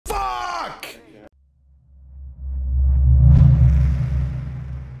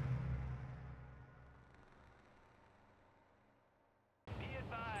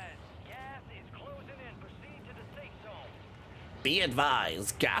Be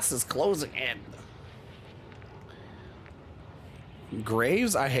advised, gas is closing in.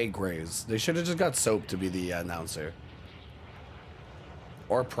 Graves? I hate Graves. They should have just got Soap to be the announcer.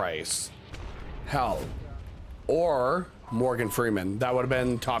 Or Price. Hell. Or Morgan Freeman. That would have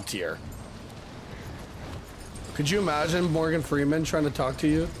been top tier. Could you imagine Morgan Freeman trying to talk to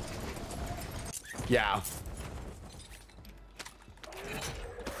you? Yeah.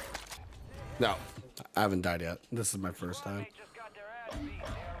 No, I haven't died yet. This is my first time.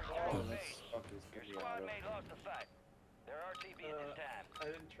 I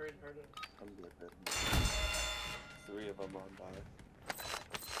didn't trade her to... I'm good. 3 of them on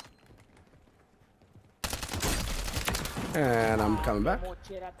by. And I'm coming back.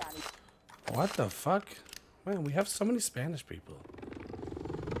 What the fuck? Man, we have so many Spanish people.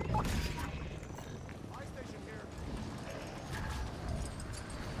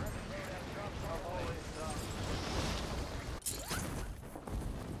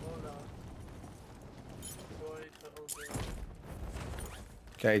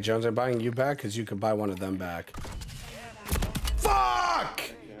 Okay, Jones, I'm buying you back because you can buy one of them back. Fuck!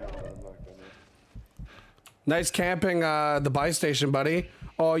 Nice camping the buy station, buddy.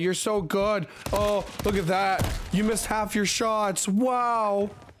 Oh, you're so good. Oh, look at that. You missed half your shots. Wow.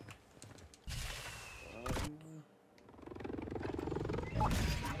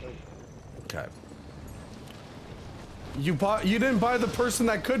 Okay. You didn't buy the person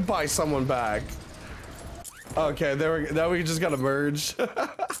that could buy someone back. Okay, now we just gotta merge.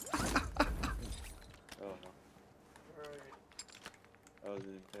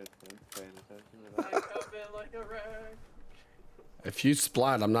 If you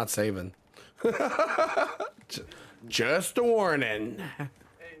splat, I'm not saving. Just a warning.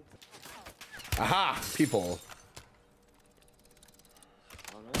 Aha, people.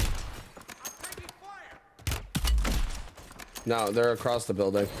 No, they're across the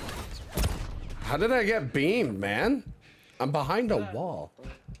building. How did I get beamed, man? I'm behind a wall.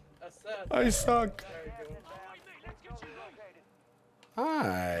 I suck.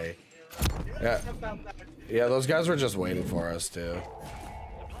 Hi. Yeah, those guys were just waiting for us too.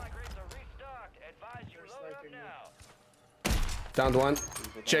 Downed one.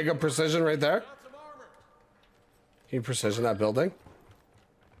 Jacob, precision right there. Can you precision that building?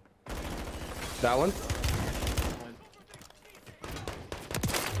 That one.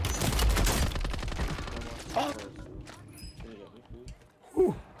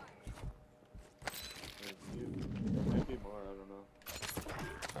 Whew.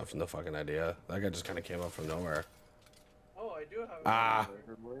 I have no fucking idea. That guy just kind of came up from nowhere. Oh, I do have. Ah,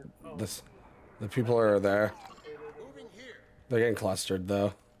 the people are there. They're getting clustered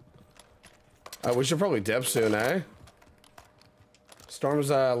though. We should probably dip soon, eh? Storm's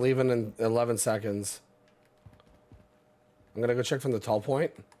leaving in 11 seconds. I'm gonna go check from the tall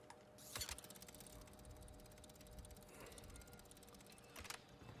point.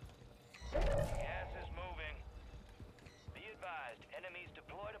 Gas is moving. Be advised, enemies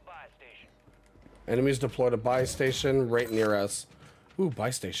deployed a buy station. Enemies deployed a buy station right near us. Ooh, buy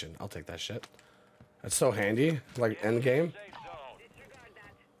station. I'll take that shit. That's so handy. Like end game.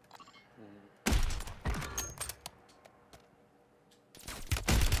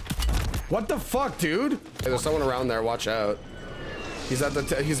 What the fuck, dude? Hey, there's someone around there. Watch out. He's at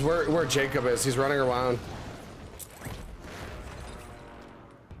the. He's where Jacob is. He's running around.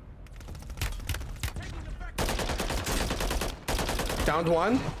 Downed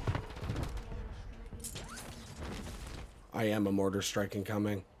one. I am a mortar strike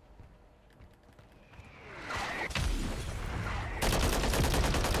incoming.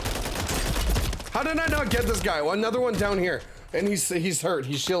 How did I not get this guy? Well, another one down here. And he's hurt.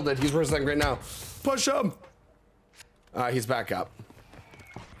 He's shielded. He's wrestling right now. Push him. He's back up.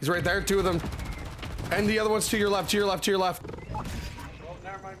 He's right there. 2 of them. And the other one's to your left, to your left, to your left. Well,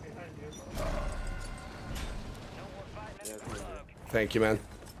 never mind, behind you. Thank you, man.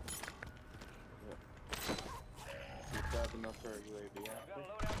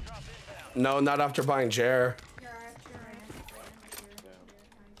 No, not after buying Jer.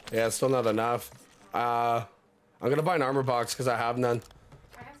 Yeah, it's still not enough. I'm gonna buy an armor box because I have none.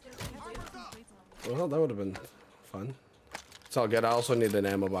 Well, that would have been fun. It's all good. I also need an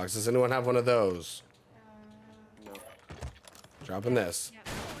ammo box. Does anyone have one of those? No. Dropping this.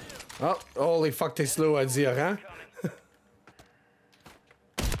 Oh, holy fuck, they slew at Zia, huh?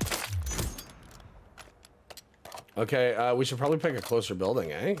 Okay, we should probably pick a closer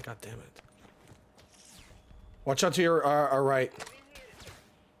building, eh? God damn it. Watch out to your our right.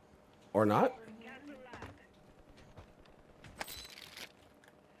 Or not?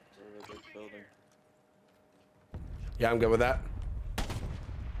 Yeah, I'm good with that.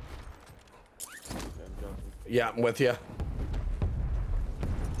 Yeah, I'm with you.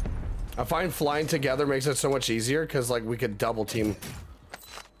 I find flying together makes it so much easier because like we could double team.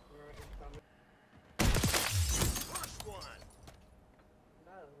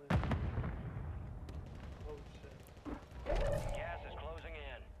 Gas is closing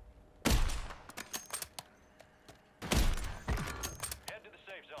in. Head to the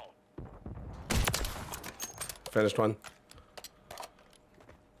safe zone. Finished one.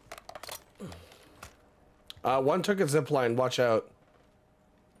 One took a zip line. Watch out.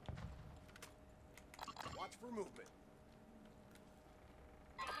 Watch for movement.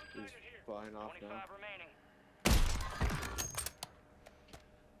 He's flying off 25 now. remaining.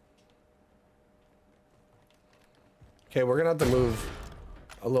 Okay, we're gonna have to move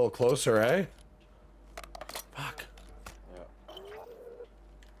a little closer, eh? Fuck. Yeah.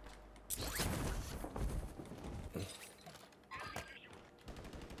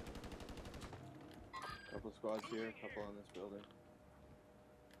 Couple squads here, a couple on this building.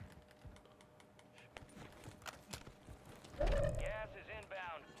 Gas is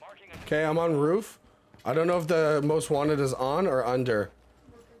inbound. Marking a Okay, I'm on roof. I don't know if the most wanted is on or under.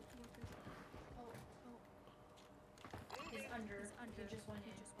 He's under. He just went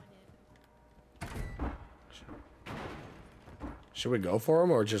in. Should we go for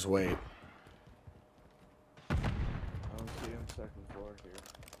him or just wait? I don't see him second floor here.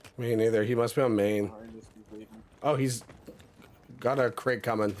 Me neither. He must be on main. Behind us, he's leaving. Oh, he's got a crate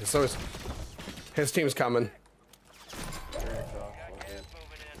coming. So his team's coming. Very soft, okay. gas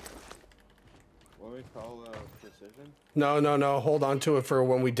moving in. What do we call precision? No, no, no. Hold on to it for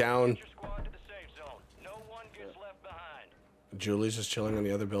when we down. Your squad to the safe zone. No one gets left behind. Julie's just chilling in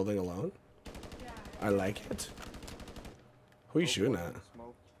the other building alone. I like it. Who are you shooting at?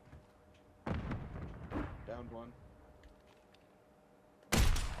 Smoke. Downed one.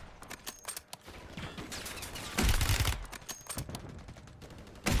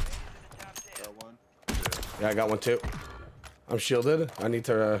 Top 10. Got one. Yeah, I got one too. I'm shielded. I need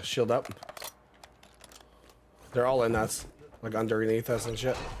to shield up. They're all in us, like underneath us and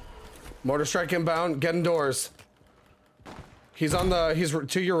shit. Mortar strike inbound. Get indoors. He's on the. He's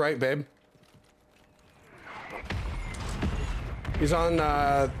to your right, babe. He's on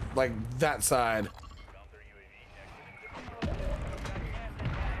like that side. Safe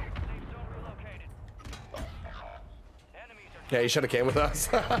zone relocated. Enemies are Yeah, he should have came with us.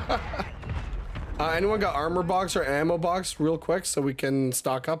 Anyone got armor box or ammo box real quick so we can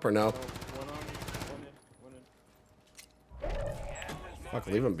stock up or no? Oh, one on, one in. Fuck,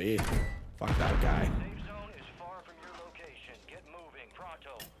 leave him be. Fuck that guy. safe zone is far from your location. Get moving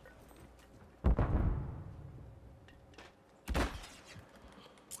pronto.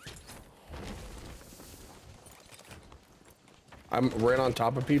 I'm right on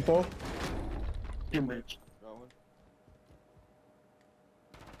top of people. Got one.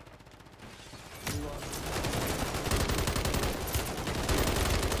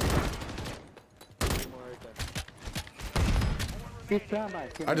 Two more right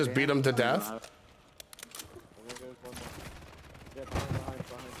there. I just beat him to death. I think there's one more. Yeah, behind.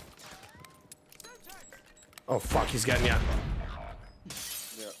 Oh fuck, he's getting ya.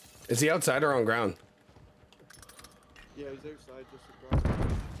 Yeah. Is he outside or on ground? Yeah, he's outside just across.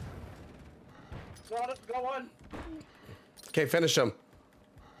 Got it. Go on. Okay, finish him.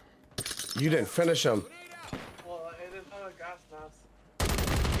 You didn't finish him. Well, it is not a gas mask.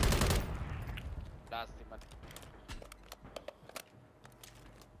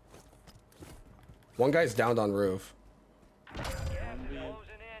 One guy's downed on roof. Gas is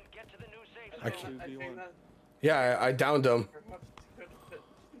closing in. Get to the new safe I zone. can't- I think that Yeah, I downed him. perhaps could fit.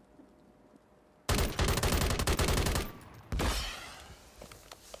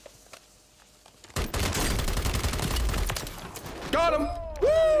 Got him!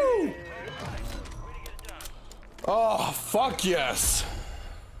 Woo! Oh, fuck yes.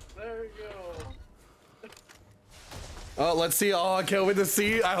 There you go. Oh, let's see. Oh, I can't wait to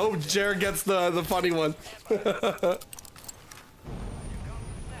see. I hope Jared gets the funny one.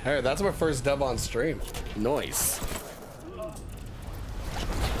 Hey, that's my first dub on stream. Nice.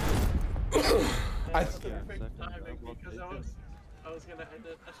 That's the perfect timing because I was gonna end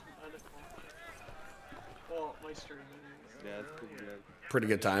it on a well, my stream anyways. Yeah, it's pretty good. Pretty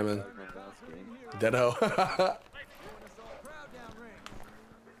good timing. Not last game. Ditto.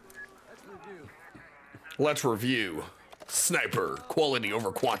 Let's review. Sniper, quality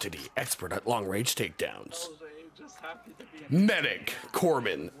over quantity, expert at long range takedowns. TellJe, just happy to be Medic,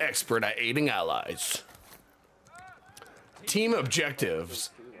 Corbin, expert at aiding allies. Team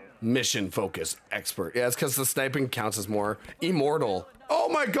objectives, mission focus, expert. Yeah, it's because the sniping counts as more. Immortal. Oh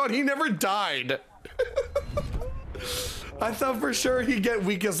my god, he never died. I thought for sure he'd get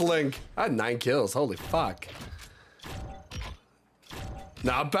weakest link. I had 9 kills. Holy fuck.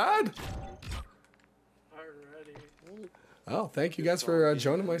 Not bad. Alrighty. Oh, thank you guys for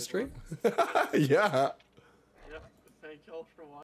joining my stream. Yeah. Yep. Thank y'all for watching.